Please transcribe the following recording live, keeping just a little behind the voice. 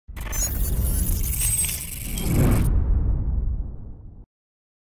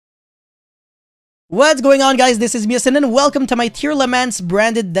What's going on, guys? This is Miasin and welcome to my Tearalaments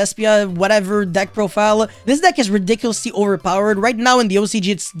branded Despia whatever deck profile. This deck is ridiculously overpowered. Right now in the OCG,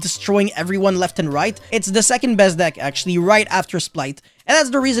 it's destroying everyone left and right. It's the second best deck, actually, right after Splight. And that's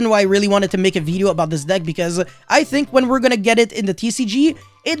the reason why I really wanted to make a video about this deck, because I think when we're gonna get it in the TCG,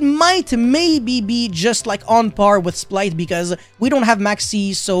 it might maybe be just like on par with Splight, because we don't have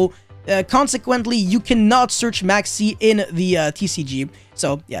Maxi, so consequently, you cannot search Maxi in the TCG.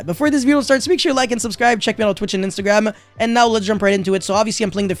 So, yeah, before this video starts, make sure you like and subscribe, check me out on Twitch and Instagram, and now let's jump right into it. So, obviously,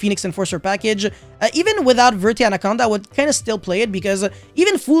 I'm playing the Phoenix Enforcer package. Even without Verte Anaconda, I would kind of still play it, because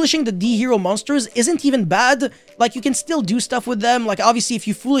even foolishing the D-Hero monsters isn't even bad. Like, you can still do stuff with them. Like, obviously, if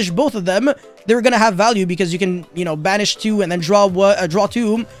you foolish both of them, they're gonna have value, because you can, you know, banish 2 and then draw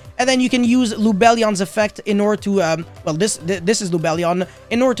 2. And then you can use Lubellion's effect in order to, well, this is Lubellion,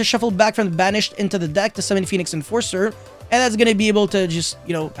 in order to shuffle back from the banished into the deck to summon Phoenix Enforcer. And that's going to be able to just,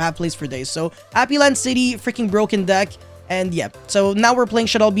 you know, have plays for days. So, Happy Land City, freaking broken deck. And yeah, so now we're playing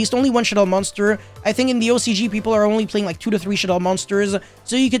Shadow Beast, only one Shadow Monster. I think in the OCG, people are only playing like 2 to 3 Shadow Monsters.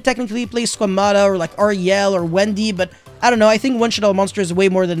 So you could technically play Squamata or like Ariel or Wendy, but I don't know, I think one Shadow Monster is way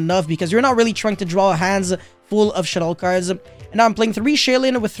more than enough, because you're not really trying to draw hands full of Shadow cards. And now I'm playing 3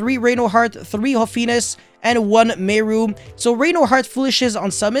 Shaylin with 3 Reino Heart, 3 Hophinus, and 1 Meru. So Reino Heart foolishes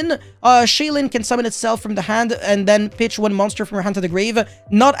on summon. Shaylin can summon itself from the hand and then pitch 1 monster from her hand to the grave,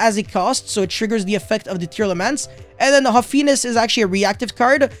 not as a cost, so it triggers the effect of the Tearalaments. And then the Hophinus is actually a reactive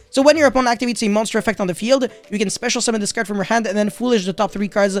card, so when your opponent activates a monster effect on the field, you can special summon this card from your hand and then foolish the top 3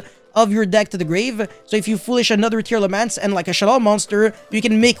 cards of your deck to the grave. So if you foolish another Tearalaments and like a Shadow monster, you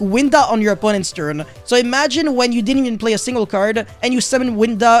can make Winda on your opponent's turn. So imagine when you didn't even play a single card and you summon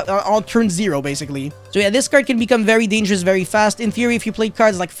Winda on turn 0, basically. So yeah, this card can become very dangerous very fast. In theory, if you play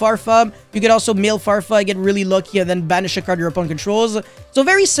cards like Farfa, you could also mail Farfa, get really lucky, and then banish a card your opponent controls. So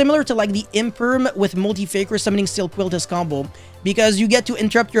very similar to like the Imperm with Multi-Faker summoning Steel Quiltus combo, because you get to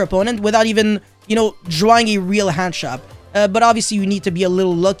interrupt your opponent without even, you know, drawing a real hand trap. But obviously, you need to be a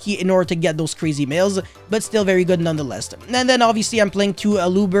little lucky in order to get those crazy mails, but still very good nonetheless. And then, obviously, I'm playing 2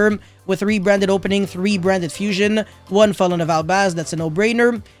 Aluber with 3 branded Opening, 3 branded Fusion, 1 Fallen of Albaz. That's a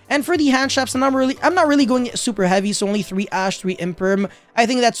no-brainer. And for the hand traps, I'm not really going super heavy, so only 3 Ash, 3 Imperm. I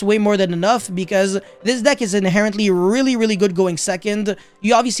think that's way more than enough, because this deck is inherently really good going second.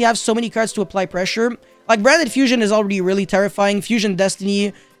 You obviously have so many cards to apply pressure. Like, branded Fusion is already really terrifying. Fusion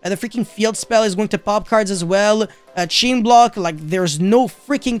Destiny, the freaking Field Spell is going to pop cards as well. Chain Block, like, there's no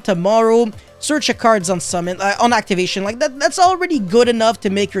freaking tomorrow. Search of cards on summon, on activation. Like, that's already good enough to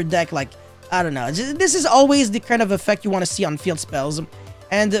make your deck, like, I don't know. This is always the kind of effect you want to see on field spells.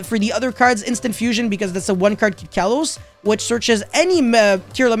 And for the other cards, Instant Fusion, because that's a 1-card Kalos, which searches any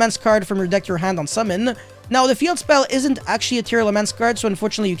Tearalaments card from your deck to your hand on summon. Now, the field spell isn't actually a Tearalaments card, so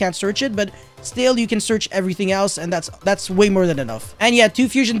unfortunately you can't search it, but still you can search everything else, and that's way more than enough. And yeah, 2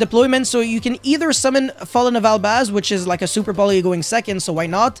 fusion deployments, so you can either summon Fallen of Albaz, which is like a super poly going second, so why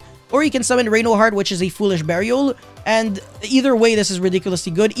not? Or you can summon Reino Heart, which is a foolish burial, and either way, this is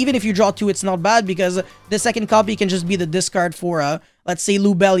ridiculously good. Even if you draw 2, it's not bad, because the second copy can just be the discard for, let's say,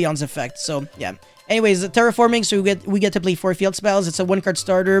 Lubellion's effect, so yeah. Anyways, Terraforming, so we get to play 4 field spells. It's a 1-card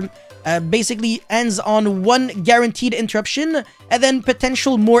starter. Basically ends on 1 guaranteed interruption, and then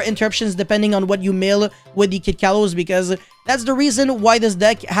potential more interruptions depending on what you mail with the Kid Kalos, because that's the reason why this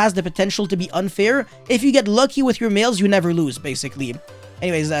deck has the potential to be unfair. If you get lucky with your mails, you never lose, basically.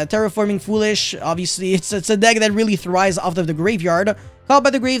 Anyways, Terraforming Foolish, obviously, it's a deck that really thrives off of the graveyard. Called by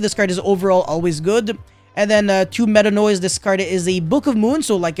the Grave, this card is overall always good. And then 2 Meta Noise, this card is a Book of Moon,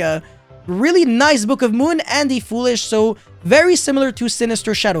 so like a really nice Book of Moon and a Foolish, so very similar to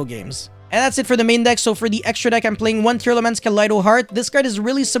Sinister Shadow games. And that's it for the main deck. So for the extra deck, I'm playing 1 Tearalaments Kaleido Heart. This card is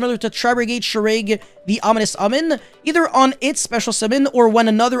really similar to Tri-Brigade Shiraig, the Ominous Omen, either on its special summon or when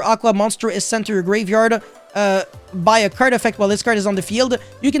another Aqua monster is sent to your graveyard by a card effect while this card is on the field.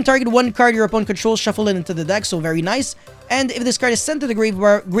 You can target 1 card your opponent controls, shuffle it into the deck, so very nice. And if this card is sent to the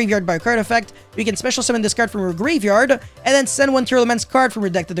graveyard by a card effect, you can special summon this card from your graveyard, and then send 1 Tearalaments card from your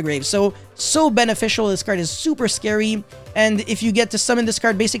deck to the grave. So beneficial. This card is super scary, and if you get to summon this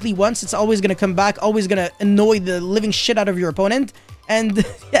card basically once, it's always going to come back, always going to annoy the living shit out of your opponent. And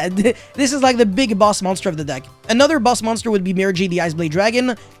yeah, this is like the big boss monster of the deck. Another boss monster would be Mirji, the Iceblade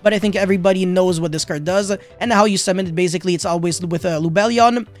Dragon, but I think everybody knows what this card does and how you summon it. Basically, it's always with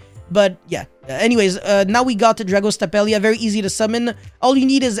Lubellion. But yeah, anyways, now we got Dragos Tapelia, very easy to summon. All you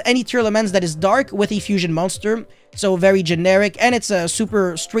need is any Tearalaments that is dark with a fusion monster, so very generic, and it's a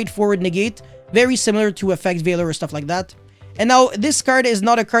super straightforward negate, very similar to Effect Veiler or stuff like that. And now, this card is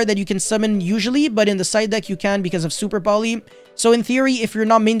not a card that you can summon usually, but in the side deck you can because of Super Poly. So in theory, if you're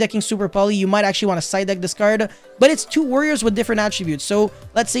not main decking Super Poly, you might actually want to side deck this card. But it's 2 warriors with different attributes. So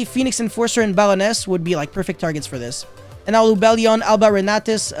let's say Phoenix Enforcer and Baroness would be like perfect targets for this. And now Lubellion, Alba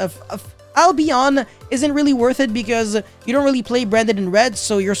Renatus. Albion isn't really worth it because you don't really play branded in red,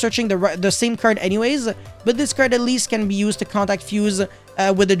 so you're searching the same card anyways. But this card at least can be used to contact fuse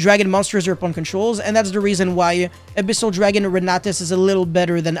with the dragon monsters your opponent controls, and that's the reason why Abyssal Dragon Renatus is a little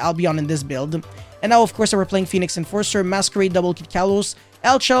better than Albion in this build. And now, of course, we're playing Phoenix Enforcer, Masquerade, Double Kit Kalos,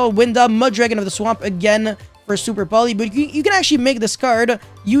 Elchel, Winda, Mud Dragon of the Swamp again for Super Poly, but you can actually make this card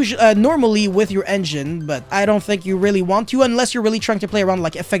normally with your engine, but I don't think you really want to unless you're really trying to play around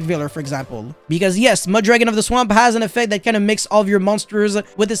like Effect Veiler, for example. Because yes, Mud Dragon of the Swamp has an effect that kind of makes all of your monsters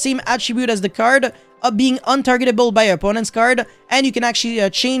with the same attribute as the card, being untargetable by your opponent's card, and you can actually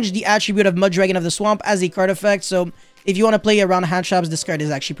change the attribute of Mud Dragon of the Swamp as a card effect, so if you want to play around hand traps, this card is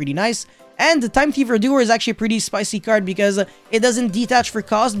actually pretty nice. And the Time Thief Doer is actually a pretty spicy card because it doesn't detach for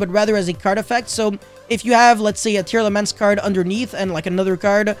cost, but rather as a card effect. So if you have, let's say, a Tearalaments card underneath and like another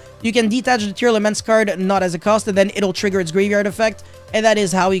card, you can detach the Tearalaments card not as a cost, and then it'll trigger its graveyard effect. And that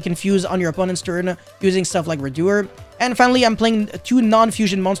is how you can fuse on your opponent's turn using stuff like Redoer. And finally, I'm playing 2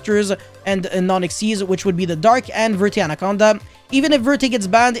 non-fusion monsters and non-Xyz, which would be the Dark and Verte Anaconda. Even if Verte gets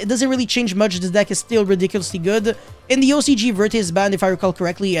banned, it doesn't really change much. This deck is still ridiculously good. In the OCG, Verte is banned, if I recall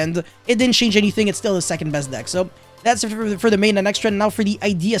correctly, and it didn't change anything. It's still the second best deck. So that's for the main and extra. And now for the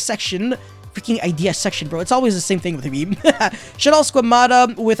idea section. Freaking idea section, bro. It's always the same thing with me. Shadal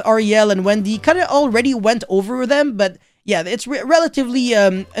Squamata with Ariel and Wendy. Kind of already went over them, but yeah, it's relatively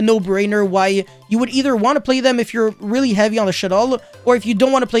a no-brainer why you would either want to play them if you're really heavy on the Shadal, or if you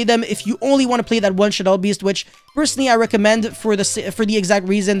don't want to play them if you only want to play that one Shadal Beast, which personally I recommend for the exact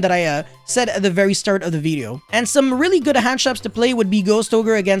reason that I said at the very start of the video. And some really good hand traps to play would be Ghost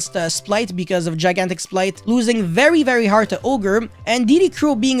Ogre against Splight because of Gigantic Splight losing very, very hard to Ogre, and DD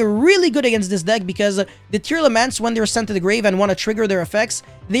Crow being really good against this deck because the Tearalaments, when they're sent to the grave and want to trigger their effects,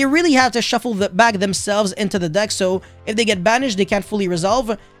 they really have to shuffle back themselves into the deck, so if they get banished, they can't fully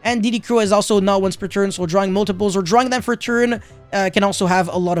resolve. And DD Crow is also not once per turn, so drawing multiples or drawing them for turn can also have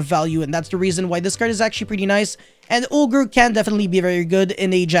a lot of value, and that's the reason why this card is actually pretty nice. And Ogre can definitely be very good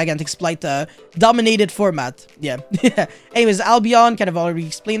in a Gigantic Splight dominated format. Yeah. Anyways, Albion, kind of already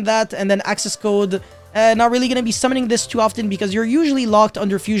explained that. And then Access Code, not really going to be summoning this too often because you're usually locked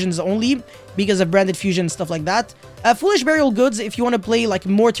under fusions only because of branded fusion and stuff like that. Foolish Burial Goods, if you want to play like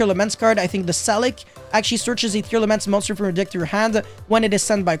more Tearalaments card, I think the Salic actually searches a Tearalaments monster from your deck to your hand when it is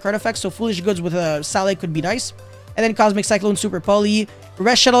sent by card effect, so Foolish Goods with a Salic could be nice. And then Cosmic Cyclone Super Poly,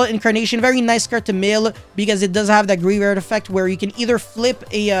 Rest Shuttle Incarnation, very nice card to mail because it does have that graveyard effect where you can either flip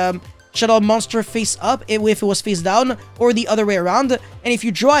a Shuttle monster face up if it was face down, or the other way around. And if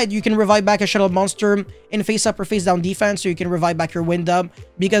you draw it, you can revive back a Shuttle monster in face up or face down defense, so you can revive back your Winda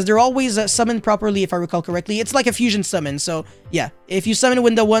because they're always summoned properly, if I recall correctly. It's like a fusion summon, so yeah, if you summon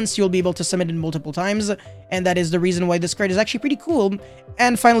Winda once, you'll be able to summon it multiple times, and that is the reason why this card is actually pretty cool.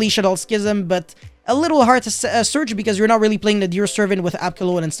 And finally, Shuttle Schism, but a little hard to search because you're not really playing the Deer Servant with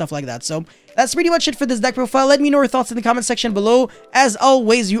Apkalon and stuff like that. So that's pretty much it for this deck profile. Let me know your thoughts in the comment section below. As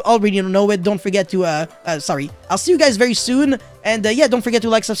always, you already know it. Don't forget to, I'll see you guys very soon. And yeah, don't forget to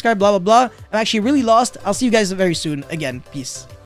like, subscribe, blah, blah, blah. I'm actually really lost. I'll see you guys very soon. Again, peace.